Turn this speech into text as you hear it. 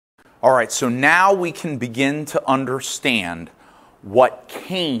All right, so now we can begin to understand what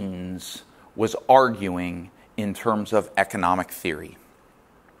Keynes was arguing in terms of economic theory.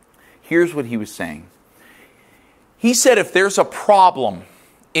 Here's what he was saying. He said if there's a problem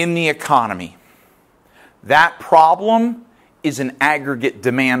in the economy, that problem is an aggregate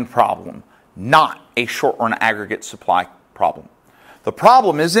demand problem, not a short-run aggregate supply problem. The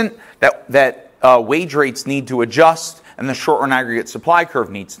problem isn't that wage rates need to adjust and the short-run aggregate supply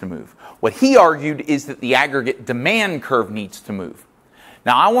curve needs to move. What he argued is that the aggregate demand curve needs to move.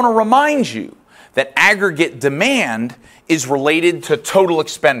 Now, I want to remind you that aggregate demand is related to total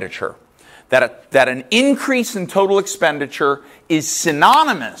expenditure. That an increase in total expenditure is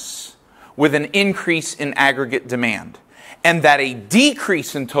synonymous with an increase in aggregate demand. And that a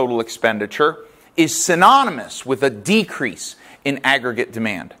decrease in total expenditure is synonymous with a decrease in aggregate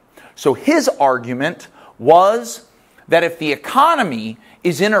demand. So his argument was that if the economy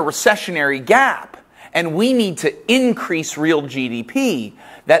is in a recessionary gap and we need to increase real GDP,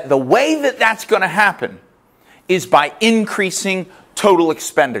 that the way that that's going to happen is by increasing total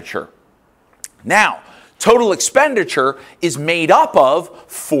expenditure. Now, total expenditure is made up of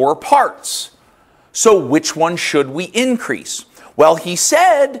 4 parts. So which one should we increase? Well, he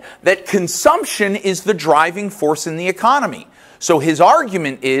said that consumption is the driving force in the economy. So his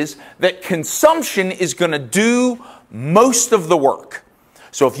argument is that consumption is going to do most of the work.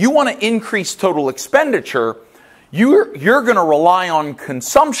 So if you want to increase total expenditure, you're going to rely on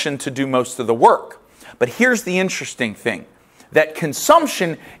consumption to do most of the work. But here's the interesting thing, that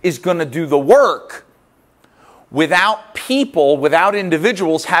consumption is going to do the work without people, without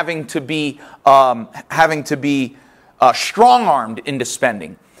individuals having to be strong-armed into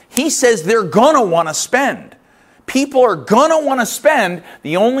spending. He says they're going to want to spend. People are going to want to spend.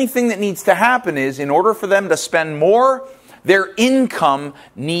 The only thing that needs to happen is, in order for them to spend more, their income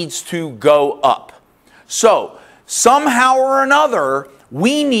needs to go up. So, somehow or another,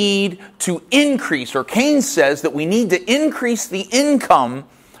 we need to increase, or Keynes says that we need to increase the income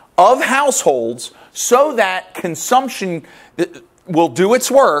of households so that consumption will do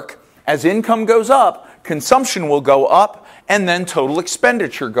its work. As income goes up, consumption will go up, and then total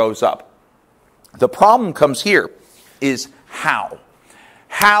expenditure goes up. The problem comes here is how.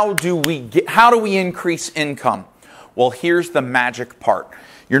 How do we increase income? Well, here's the magic part.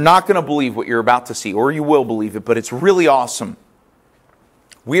 You're not going to believe what you're about to see, or you will believe it, but it's really awesome.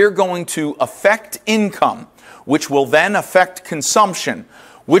 We're going to affect income, which will then affect consumption,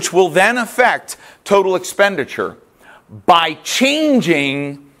 which will then affect total expenditure by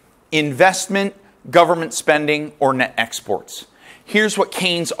changing investment, government spending, or net exports. Here's what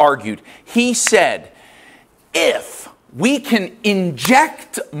Keynes argued. He said, if we can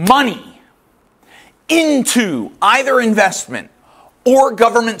inject money into either investment or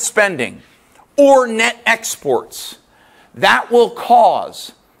government spending or net exports, that will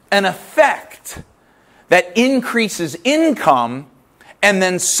cause an effect that increases income and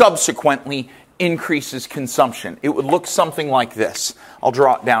then subsequently increases consumption. It would look something like this. I'll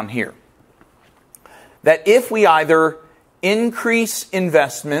draw it down here. That if we either increase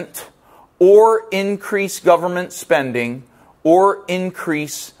investment or increase government spending or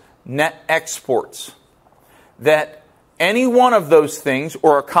increase net exports, that any one of those things,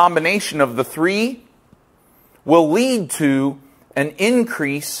 or a combination of the 3, will lead to an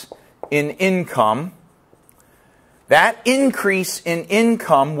increase in income. That increase in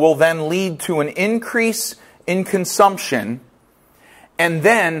income will then lead to an increase in consumption. And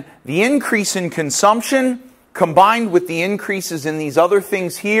then the increase in consumption, combined with the increases in these other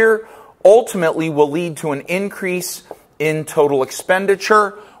things here, ultimately will lead to an increase in total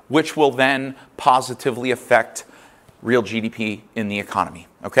expenditure, which will then positively affect real GDP in the economy.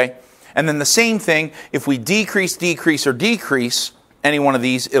 Okay? And then the same thing, if we decrease, or decrease any one of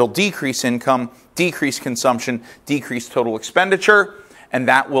these, it'll decrease income, decrease consumption, decrease total expenditure, and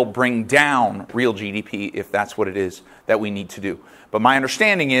that will bring down real GDP if that's what it is that we need to do. But my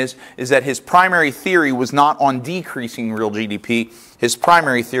understanding is that his primary theory was not on decreasing real GDP. His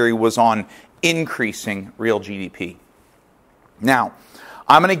primary theory was on increasing real GDP. Now,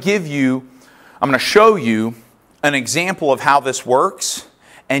 I'm going to show you an example of how this works,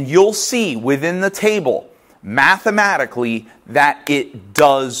 and you'll see within the table, mathematically, that it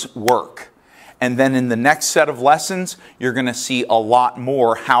does work. And then in the next set of lessons, you're going to see a lot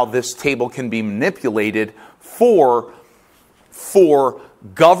more how this table can be manipulated for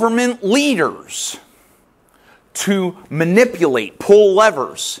government leaders to manipulate, pull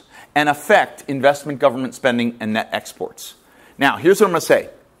levers, and affect investment, government spending, and net exports. Now, here's what I'm going to say.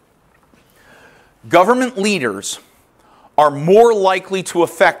 Government leaders are more likely to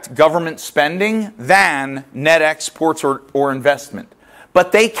affect government spending than net exports or investment.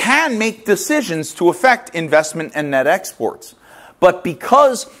 But they can make decisions to affect investment and net exports. But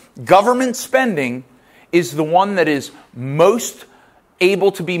because government spending is the one that is most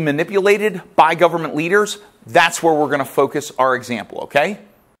able to be manipulated by government leaders, that's where we're going to focus our example, okay?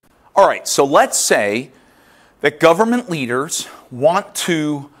 All right, so let's say that government leaders want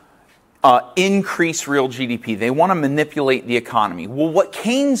to increase real GDP. They want to manipulate the economy. Well, what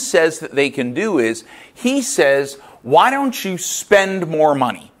Keynes says that they can do is, he says, why don't you spend more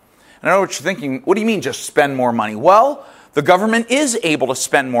money? And I know what you're thinking, what do you mean just spend more money? Well, the government is able to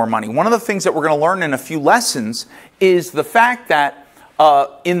spend more money. One of the things that we're going to learn in a few lessons is the fact that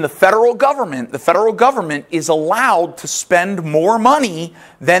in the federal government is allowed to spend more money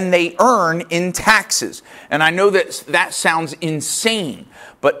than they earn in taxes. And I know that that sounds insane,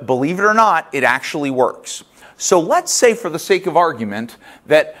 but believe it or not, it actually works. So let's say, for the sake of argument,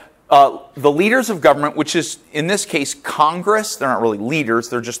 that the leaders of government, which is in this case Congress, they're not really leaders,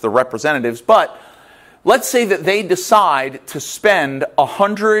 they're just the representatives, but let's say that they decide to spend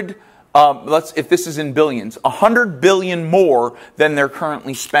if this is in billions, 100 billion more than they're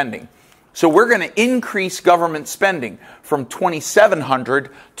currently spending. So we're going to increase government spending from 2,700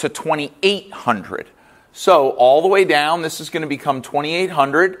 to 2,800. So all the way down, this is going to become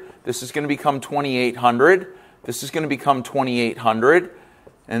 2,800. This is going to become 2,800. This is going to become 2,800.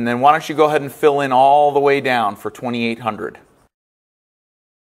 And then why don't you go ahead and fill in all the way down for 2,800.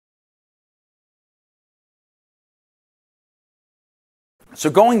 So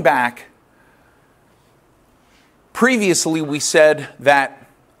going back, previously we said that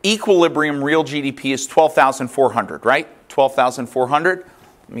equilibrium real GDP is 12,400, right? 12,400.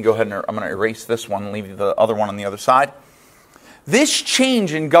 Let me go ahead and I'm going to erase this one and leave the other one on the other side. This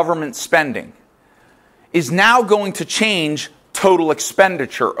change in government spending is now going to change total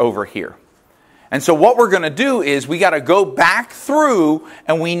expenditure over here. And so what we're going to do is we got to go back through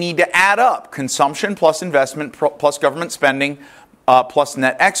and we need to add up consumption plus investment plus government spending plus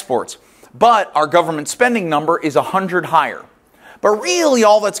net exports. But our government spending number is 100 higher. But really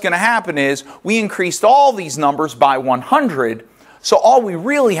all that's going to happen is we increased all these numbers by 100. So all we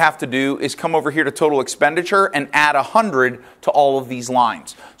really have to do is come over here to total expenditure and add 100 to all of these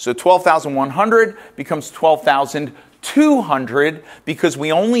lines. So 12,100 becomes 12,200 because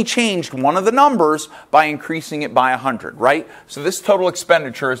we only changed one of the numbers by increasing it by 100, right? So this total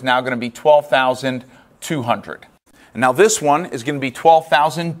expenditure is now going to be 12,200. And now this one is going to be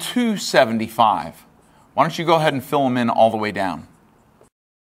 12,275. Why don't you go ahead and fill them in all the way down?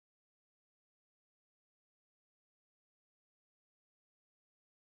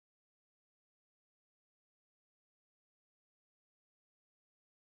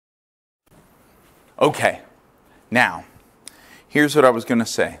 Okay, now, here's what I was going to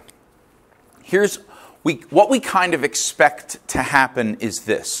say. What we kind of expect to happen is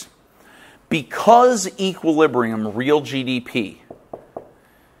this. Because equilibrium real GDP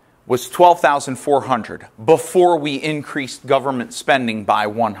was 12,400 before we increased government spending by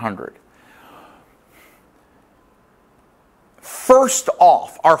 100. First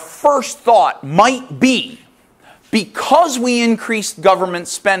off, our first thought might be, because we increased government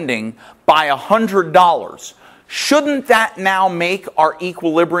spending by $100, shouldn't that now make our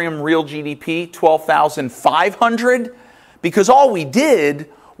equilibrium real GDP 12,500? Because all we did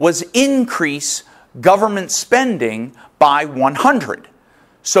was increase government spending by 100.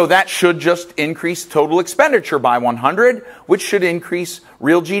 So that should just increase total expenditure by 100, which should increase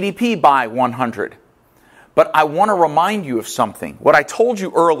real GDP by 100. But I want to remind you of something. What I told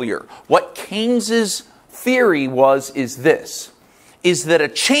you earlier, what Keynes's theory is that a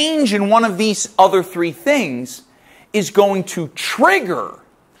change in one of these other three things is going to trigger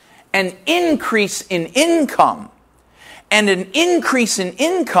an increase in income. And an increase in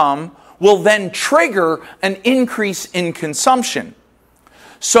income will then trigger an increase in consumption.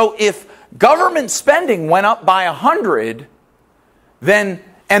 So if government spending went up by 100, and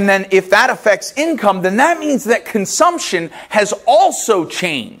then if that affects income, then that means that consumption has also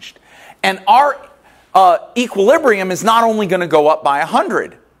changed. And our equilibrium is not only going to go up by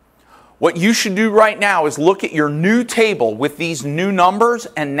 100. What you should do right now is look at your new table with these new numbers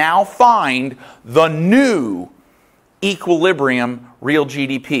and now find the new equilibrium real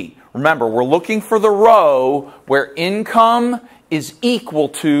GDP. Remember, we're looking for the row where income is equal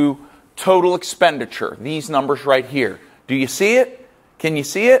to total expenditure. These numbers right here. Do you see it? Can you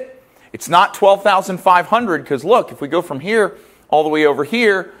see it? It's not 12,500 because look, if we go from here all the way over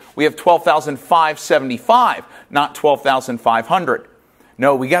here, we have 12,575, not 12,500.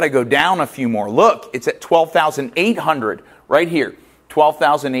 No, we got to go down a few more. Look, it's at 12,800. right here,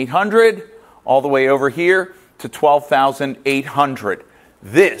 12,800 all the way over here to 12,800.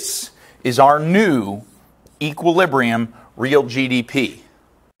 This is our new equilibrium real GDP.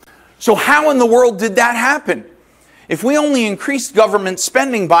 So how in the world did that happen? If we only increased government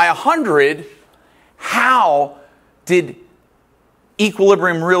spending by 100, how did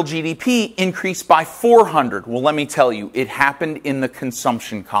equilibrium real GDP increase by 400? Well, let me tell you, it happened in the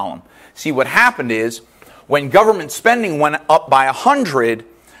consumption column. See, what happened is, when government spending went up by 100,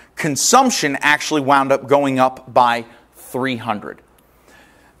 consumption actually wound up going up by 300.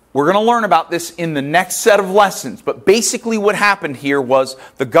 We're going to learn about this in the next set of lessons, but basically what happened here was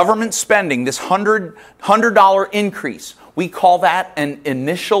the government spending, this $100 increase, we call that an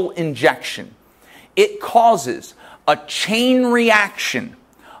initial injection. It causes a chain reaction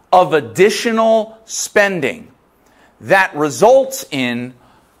of additional spending that results in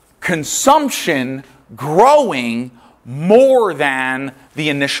consumption growing more than the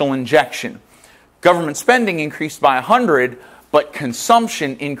initial injection. Government spending increased by 100, but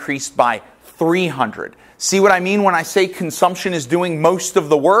consumption increased by 300. See what I mean when I say consumption is doing most of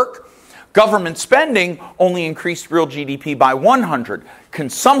the work? Government spending only increased real GDP by 100.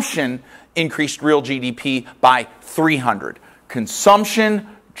 Consumption increased real GDP by 300. Consumption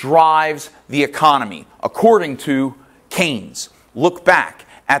drives the economy, according to Keynes. Look back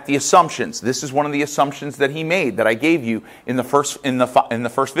at the assumptions. This is one of the assumptions that he made that I gave you in the first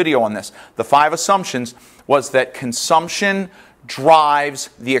video on this. The 5 assumptions was that consumption drives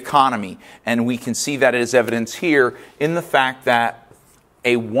the economy, and we can see that as evidence here in the fact that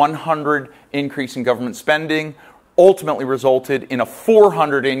a 100 increase in government spending ultimately resulted in a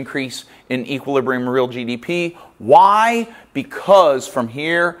 400 increase in equilibrium real GDP. Why? Because from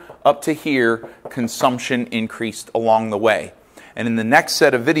here up to here, consumption increased along the way. And in the next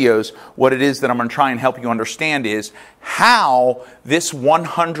set of videos, what it is that I'm going to try and help you understand is how this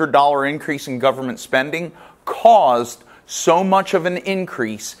 $100 increase in government spending caused so much of an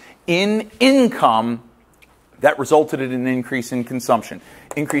increase in income that resulted in an increase in consumption.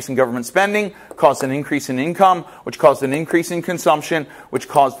 Increase in government spending caused an increase in income, which caused an increase in consumption, which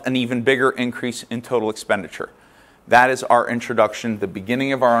caused an even bigger increase in total expenditure. That is our introduction, the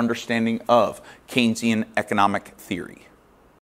beginning of our understanding of Keynesian economic theory.